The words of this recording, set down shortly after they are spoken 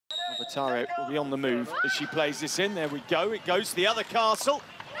Taro will be on the move as she plays this in. There we go. It goes to the other castle.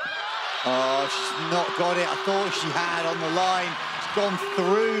 Oh, she's not got it. I thought she had on the line. She's gone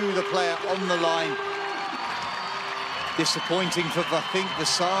through the player on the line. Disappointing for, I think,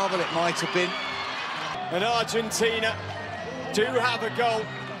 Vasabal it might have been. And Argentina do have a goal.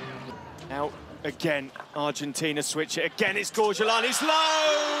 Now, again, Argentina switch it. Again, it's Gorgelani's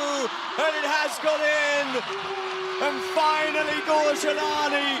low! And it has gone in! And finally,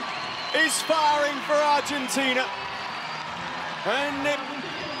 Gorgelani is firing for Argentina. And it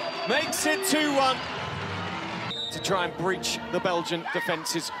makes it 2-1 to try and breach the Belgian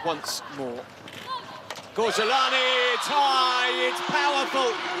defences once more. Gorgelani, it's high, it's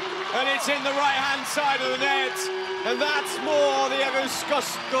powerful, and it's in the right-hand side of the net. And that's more the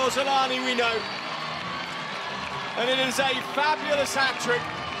Gorgelani we know. And it is a fabulous hat-trick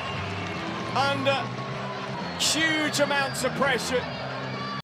under huge amounts of pressure.